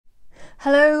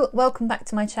Hello, welcome back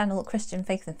to my channel Christian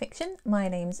Faith and Fiction. My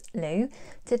name's Lou.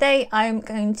 Today I'm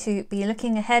going to be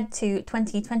looking ahead to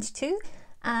 2022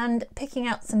 and picking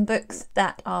out some books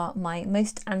that are my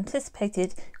most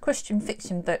anticipated Christian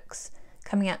fiction books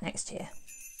coming out next year.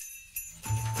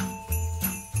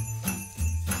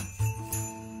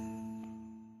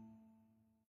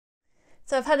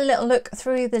 So I've had a little look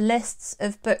through the lists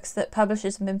of books that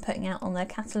publishers have been putting out on their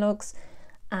catalogues,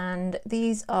 and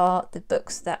these are the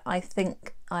books that I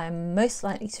think I'm most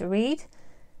likely to read.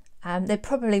 There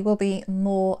probably will be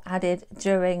more added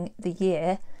during the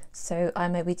year, so I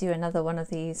maybe do another one of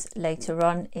these later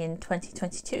on in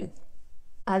 2022.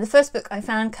 The first book I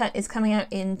found is coming out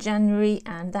in January,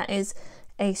 and that is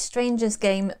A Stranger's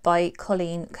Game by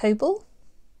Colleen Coble.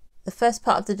 The first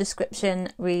part of the description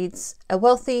reads, a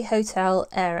wealthy hotel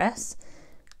heiress,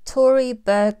 Tori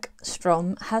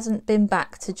Bergstrom, hasn't been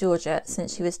back to Georgia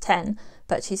since she was 10,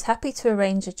 but she's happy to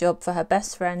arrange a job for her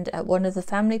best friend at one of the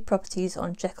family properties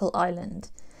on Jekyll Island.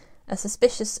 A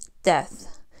suspicious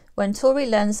death. When Tori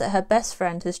learns that her best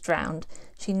friend has drowned,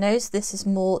 she knows this is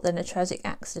more than a tragic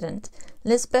accident.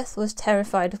 Lisbeth was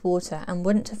terrified of water and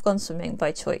wouldn't have gone swimming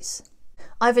by choice.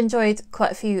 I've enjoyed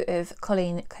quite a few of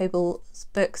Colleen Coble's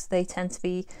books. They tend to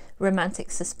be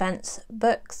romantic suspense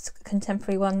books,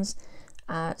 contemporary ones.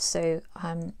 So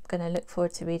I'm going to look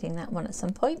forward to reading that one at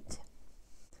some point.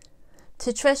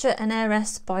 To Treasure an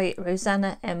Heiress by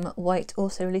Roseanna M. White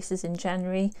also releases in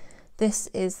January. This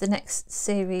is the next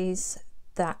series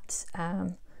that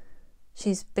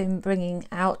she's been bringing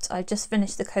out. I just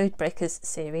finished the Codebreakers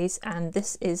series, and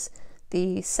this is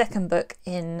the second book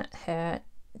in her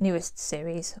newest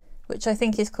series, which I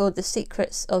think is called The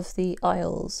Secrets of the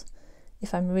Isles,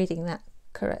 if I'm reading that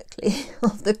correctly,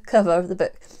 off the cover of the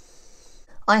book.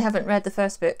 I haven't read the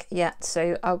first book yet,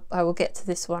 so I will get to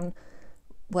this one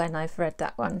when I've read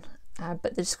that one.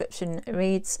 But the description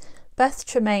reads, Beth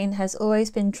Tremaine has always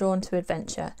been drawn to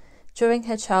adventure. During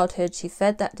her childhood, she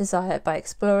fed that desire by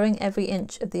exploring every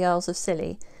inch of the Isles of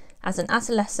Scilly. As an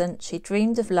adolescent, she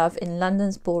dreamed of love in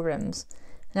London's ballrooms.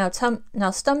 Now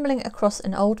stumbling across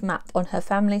an old map on her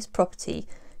family's property,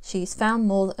 she's found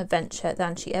more adventure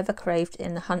than she ever craved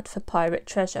in the hunt for pirate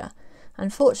treasure.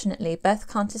 Unfortunately, Beth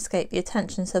can't escape the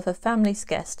attentions of her family's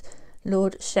guest,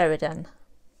 Lord Sheridan.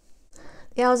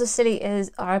 The Isles of Scilly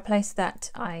are a place that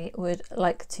I would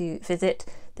like to visit.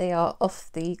 They are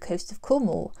off the coast of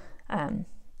Cornwall. I'm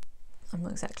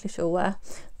not exactly sure where,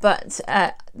 but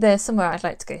they're somewhere I'd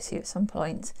like to go to at some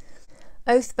point.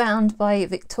 Oathbound by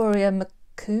Victoria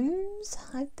McCombs,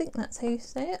 I think that's how you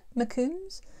say it,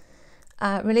 McCombs,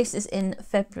 releases in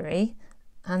February,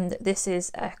 and this is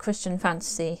a Christian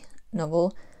fantasy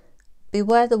novel.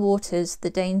 Beware the waters, the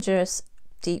dangerous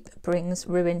deep brings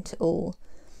ruin to all.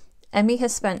 Emmy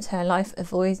has spent her life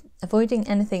avoiding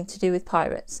anything to do with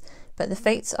pirates, but the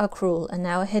fates are cruel, and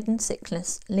now a hidden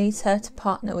sickness leads her to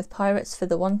partner with pirates for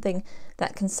the one thing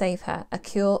that can save her, a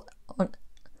cure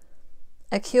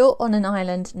on an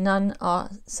island none are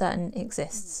certain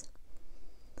exists.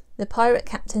 The pirate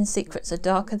captain's secrets are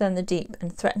darker than the deep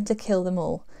and threaten to kill them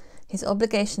all. His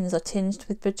obligations are tinged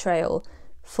with betrayal,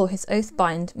 for his oath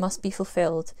bind must be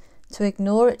fulfilled. To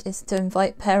ignore it is to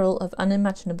invite peril of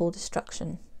unimaginable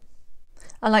destruction.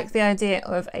 I like the idea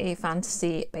of a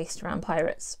fantasy based around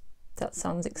pirates. That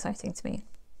sounds exciting to me.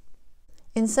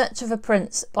 In Search of a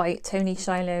Prince by Toni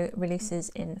Shiloh releases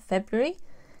in February,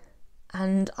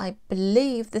 and I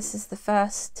believe this is the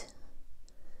first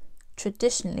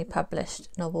traditionally published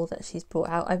novel that she's brought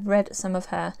out. I've read some of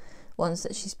her ones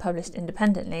that she's published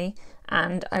independently,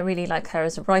 and I really like her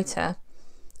as a writer.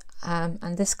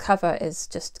 And this cover is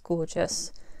just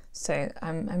gorgeous, so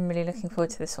I'm really looking forward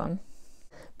to this one.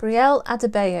 Brielle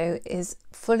Adebayo is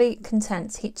fully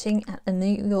content teaching at a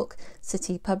New York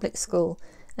City public school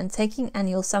and taking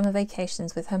annual summer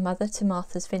vacations with her mother to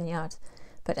Martha's Vineyard.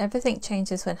 But everything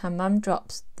changes when her mum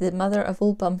drops the mother of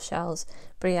all bombshells.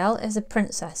 Brielle is a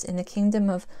princess in the kingdom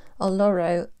of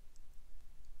Oloro.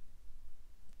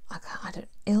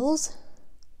 Ills?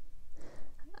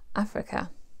 Africa.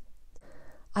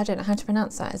 I don't know how to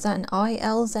pronounce that. Is that an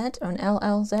ILZ or an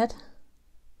LLZ?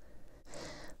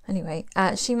 Anyway,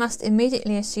 she must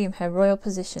immediately assume her royal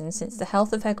position since the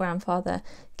health of her grandfather,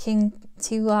 King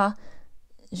Tiwa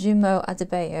Jumo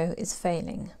Adebayo, is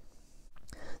failing.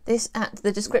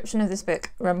 The description of this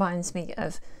book reminds me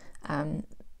of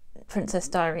Princess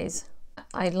Diaries.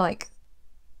 I like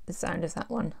the sound of that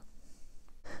one.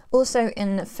 Also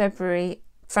in February,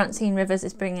 Francine Rivers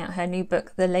is bringing out her new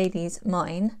book, The Lady's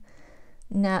Mine.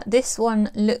 Now, this one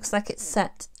looks like it's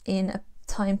set in a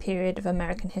time period of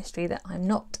American history that I'm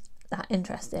not that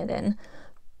interested in,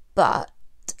 but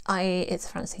it's a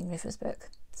Francine Rivers book,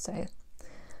 so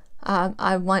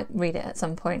I might read it at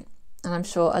some point, and I'm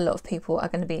sure a lot of people are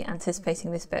going to be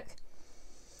anticipating this book.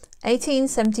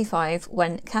 1875,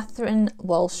 when Catherine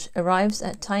Walsh arrives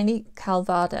at tiny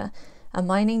Calvada, a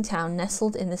mining town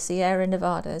nestled in the Sierra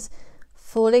Nevadas.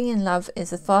 Falling in love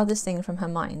is the farthest thing from her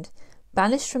mind.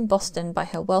 Banished from Boston by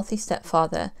her wealthy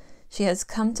stepfather, she has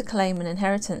come to claim an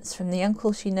inheritance from the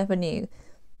uncle she never knew,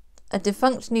 a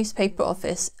defunct newspaper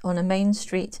office on a main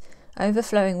street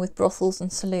overflowing with brothels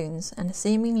and saloons, and a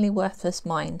seemingly worthless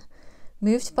mine.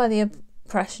 Moved by the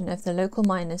oppression of the local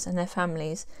miners and their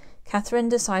families, Catherine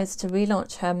decides to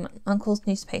relaunch her uncle's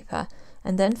newspaper,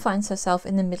 and then finds herself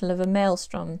in the middle of a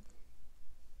maelstrom?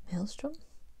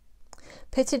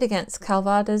 Pitted against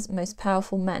Calvada's most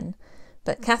powerful men,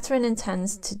 but Catherine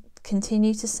intends to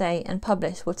continue to say and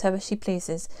publish whatever she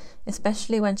pleases,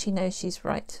 especially when she knows she's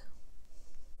right.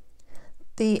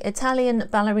 The Italian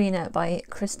Ballerina by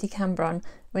Kristy Cambron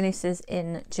releases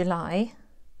in July.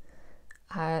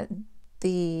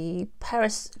 The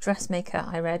Paris Dressmaker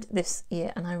I read this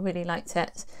year and I really liked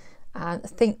it. I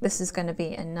think this is going to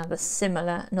be another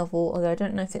similar novel, although I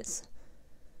don't know if it's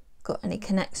got any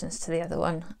connections to the other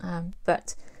one,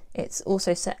 but it's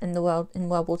also set in World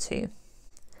War II.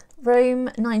 Rome,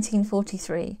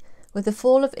 1943. With the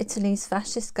fall of Italy's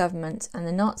fascist government and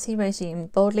the Nazi regime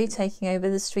boldly taking over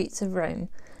the streets of Rome,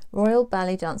 royal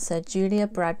ballet dancer Julia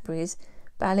Bradbury's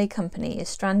ballet company is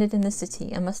stranded in the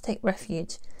city and must take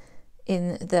refuge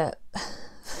in the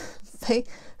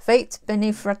Fate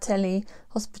Bene Fratelli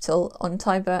Hospital on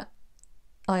Tiber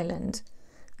Island.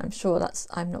 I'm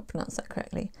not pronounced that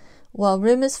correctly. While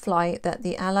rumours fly that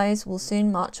the Allies will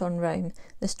soon march on Rome,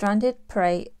 the stranded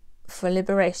pray for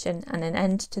liberation and an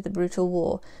end to the brutal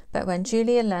war, but when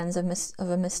Julia learns of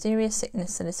a mysterious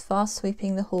sickness that is fast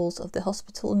sweeping the halls of the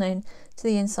hospital known to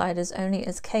the insiders only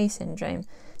as K syndrome,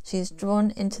 she is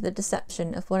drawn into the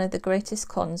deception of one of the greatest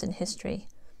cons in history.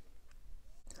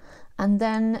 And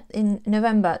then in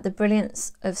November, The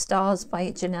Brilliance of Stars by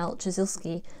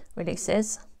Ciesielski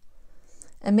releases.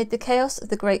 Amid the chaos of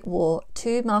the Great War,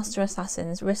 two master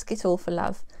assassins risk it all for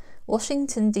love.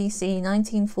 Washington, D.C.,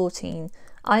 1914.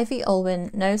 Ivy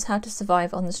Olwyn knows how to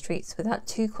survive on the streets without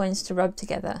 2 coins to rub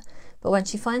together, but when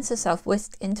she finds herself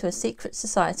whisked into a secret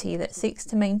society that seeks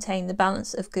to maintain the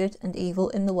balance of good and evil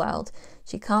in the world,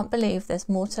 she can't believe there's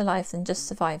more to life than just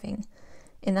surviving.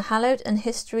 In the hallowed and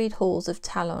historied halls of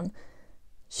Talon,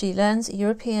 she learns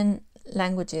European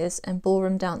languages and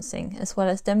ballroom dancing, as well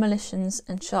as demolitions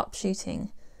and sharp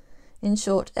shooting. In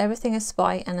short, everything a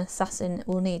spy and assassin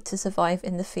will need to survive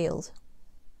in the field.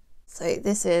 So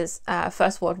this is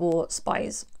First World War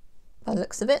spies by the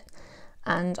looks of it,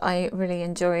 and I really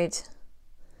enjoyed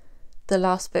the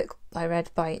last book I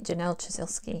read by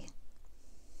Ciesielski.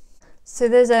 So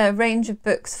there's a range of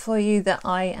books for you that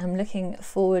I am looking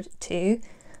forward to.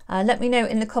 Let me know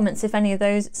in the comments if any of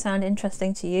those sound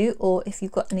interesting to you, or if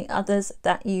you've got any others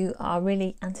that you are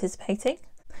really anticipating.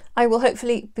 I will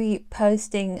hopefully be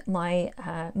posting my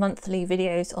monthly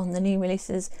videos on the new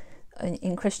releases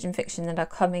in Christian fiction that are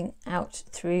coming out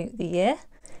through the year.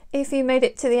 If you made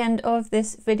it to the end of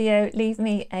this video, leave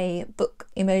me a book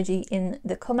emoji in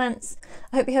the comments.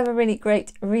 I hope you have a really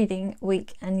great reading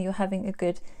week and you're having a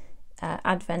good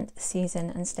Advent season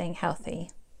and staying healthy.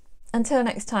 Until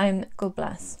next time, God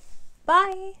bless.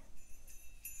 Bye!